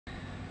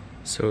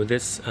So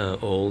this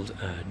old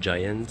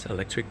giant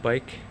electric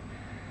bike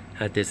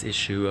had this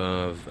issue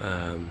of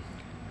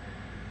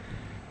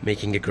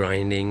making a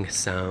grinding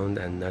sound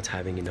and not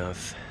having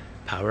enough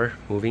power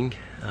moving,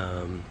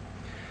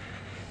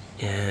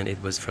 and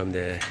it was from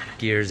the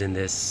gears in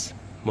this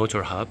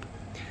motor hub.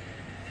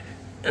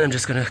 And I'm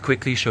just gonna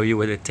quickly show you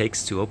what it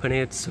takes to open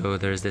it. So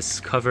there's this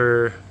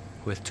cover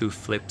with two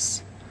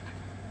flips,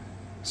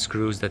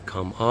 screws that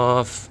come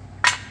off,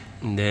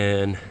 and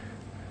then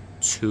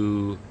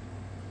two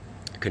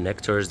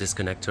connectors. This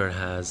connector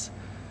has,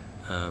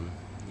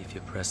 if you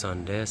press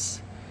on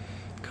this,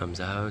 it comes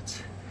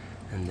out,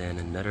 and then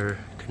another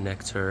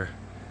connector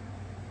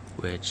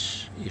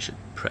which you should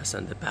press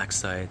on the back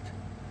side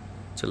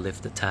to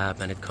lift the tab,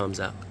 and it comes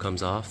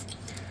off.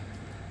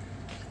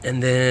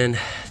 And then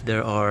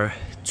there are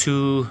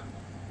two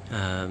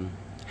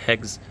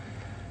hex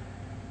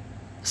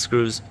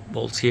screws,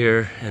 bolts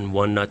here, and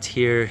one nut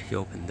here. You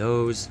open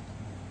those.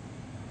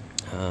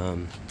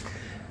 And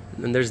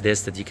there's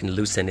this that you can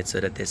loosen it so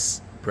that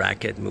this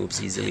bracket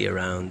moves easily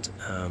around.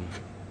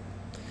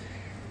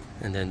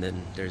 And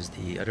then there's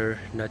the other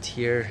nut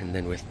here, and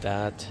then with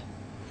that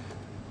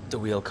the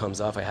wheel comes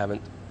off. I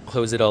haven't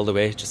closed it all the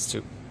way just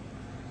to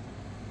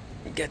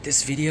get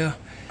this video.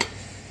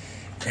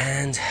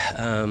 And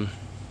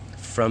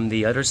from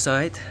the other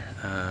side,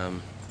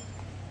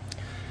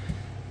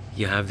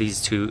 you have these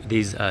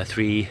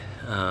three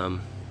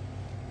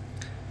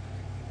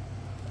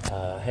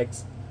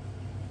hex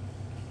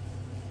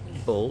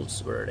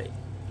bolts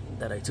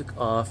that I took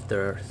off.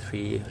 There are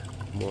three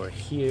more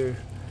here,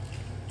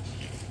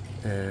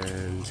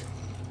 and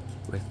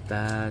with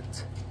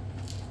that,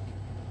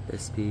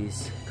 this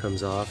piece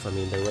comes off. I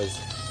mean,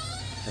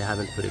 I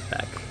haven't put it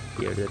back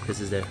here. This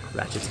is the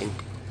ratcheting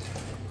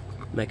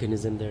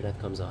mechanism there that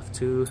comes off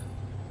too.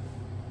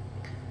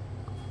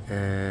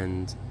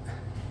 And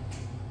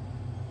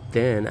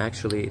then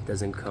actually it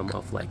doesn't come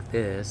off like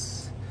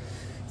this.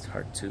 It's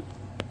hard to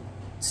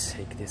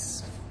take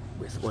this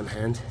with one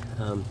hand.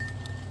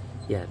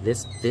 Yeah,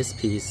 this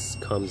piece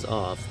comes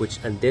off,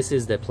 and this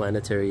is the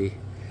Planetary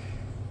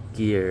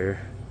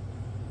gear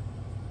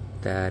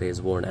that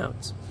is worn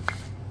out.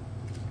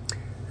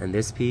 And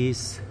this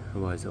piece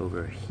was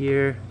over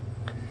here.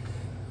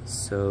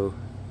 So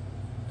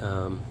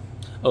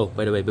oh,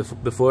 by the way,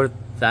 before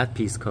that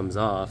piece comes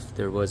off,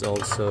 there was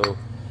also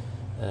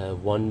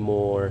one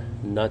more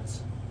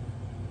nut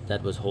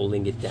that was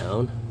holding it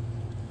down,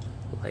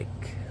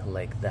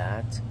 like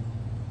that.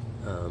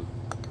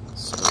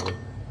 So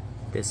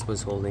this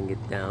was holding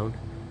it down.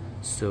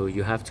 So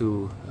you have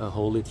to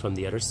hold it from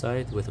the other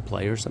side with a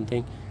plier or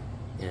something,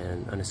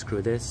 and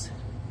unscrew this.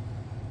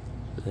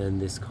 Then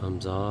this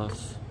comes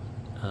off,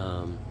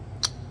 and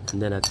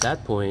then at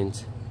that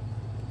point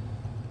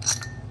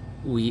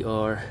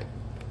we're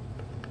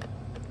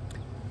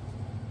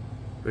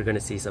gonna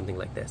see something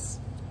like this.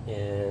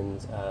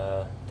 And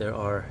there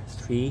are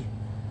three,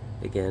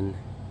 again,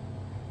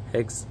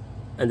 hex,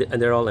 and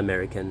they're all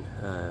American,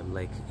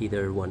 like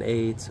either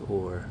 1/8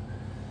 or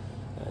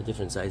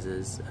different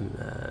sizes,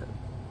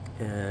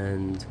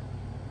 and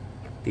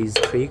these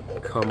three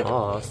come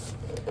off.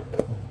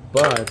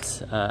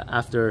 But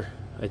after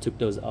I took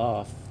those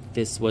off,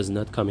 this was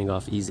not coming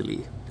off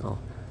easily.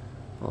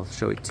 I'll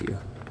show it to you.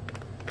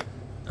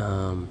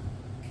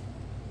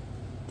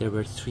 There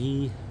were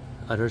three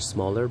other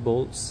smaller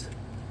bolts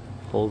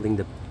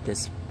holding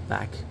this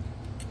back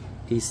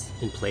piece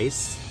in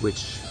place,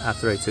 which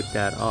after I took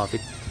that off,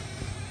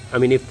 I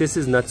mean, if this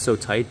is not so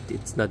tight,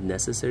 it's not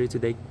necessary to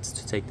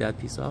take that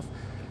piece off.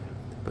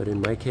 But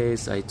in my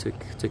case, I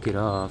took it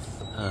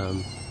off.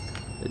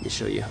 Let me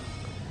show you.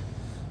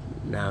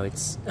 Now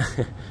it's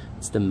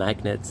it's the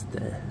magnet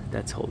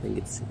that's holding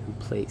it in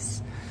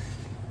place.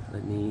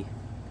 Let me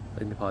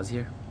pause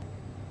here.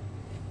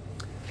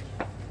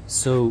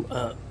 So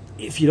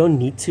if you don't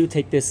need to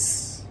take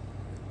this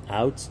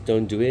out,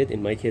 don't do it.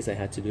 In my case, I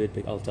had to do it,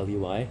 but I'll tell you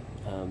why.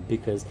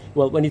 Because,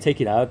 well, when you take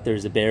it out,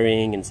 there's a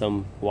bearing and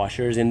some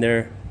washers in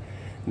there.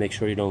 Make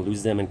sure you don't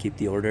lose them and keep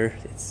the order.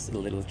 It's a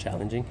little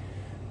challenging.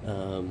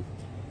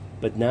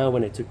 But now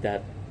when I took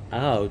that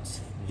out,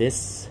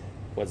 this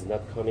was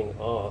not coming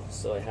off,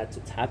 so I had to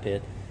tap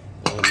it.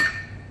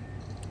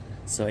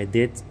 So I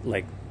did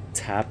like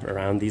tap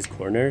around these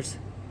corners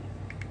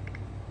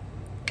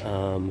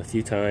a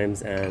few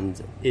times,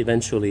 and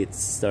eventually it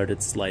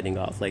started sliding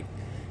off, like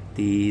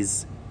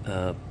these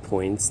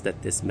points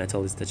that this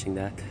metal is touching,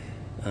 that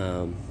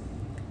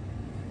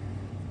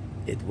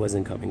it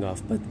wasn't coming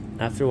off, but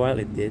after a while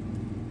it did,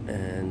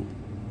 and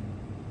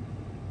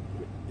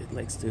it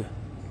likes to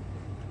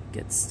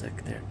get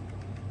stuck there.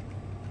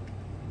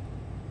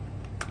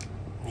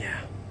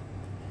 Yeah,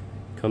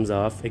 comes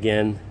off.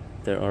 Again,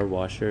 there are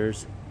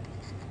washers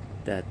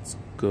that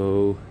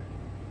go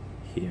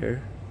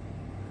here,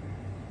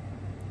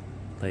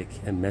 like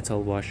a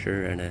metal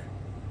washer and a,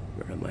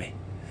 where am I?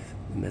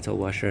 A metal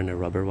washer and a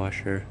rubber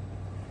washer.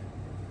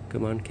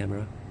 Come on,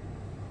 camera.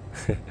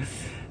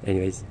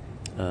 Anyways,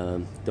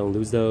 don't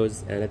lose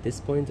those. And at this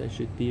point, I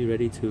should be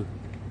ready to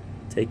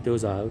take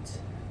those out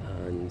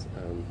and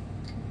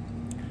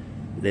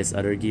This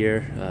other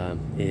gear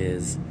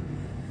is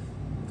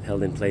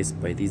held in place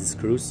by these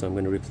screws, so I'm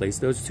going to replace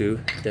those two.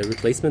 The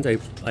replacement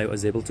I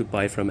was able to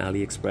buy from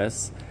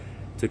AliExpress.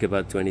 Took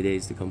about 20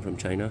 days to come from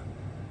China,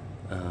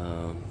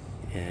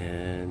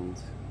 and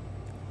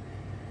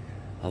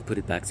I'll put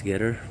it back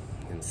together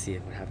and see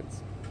what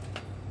happens.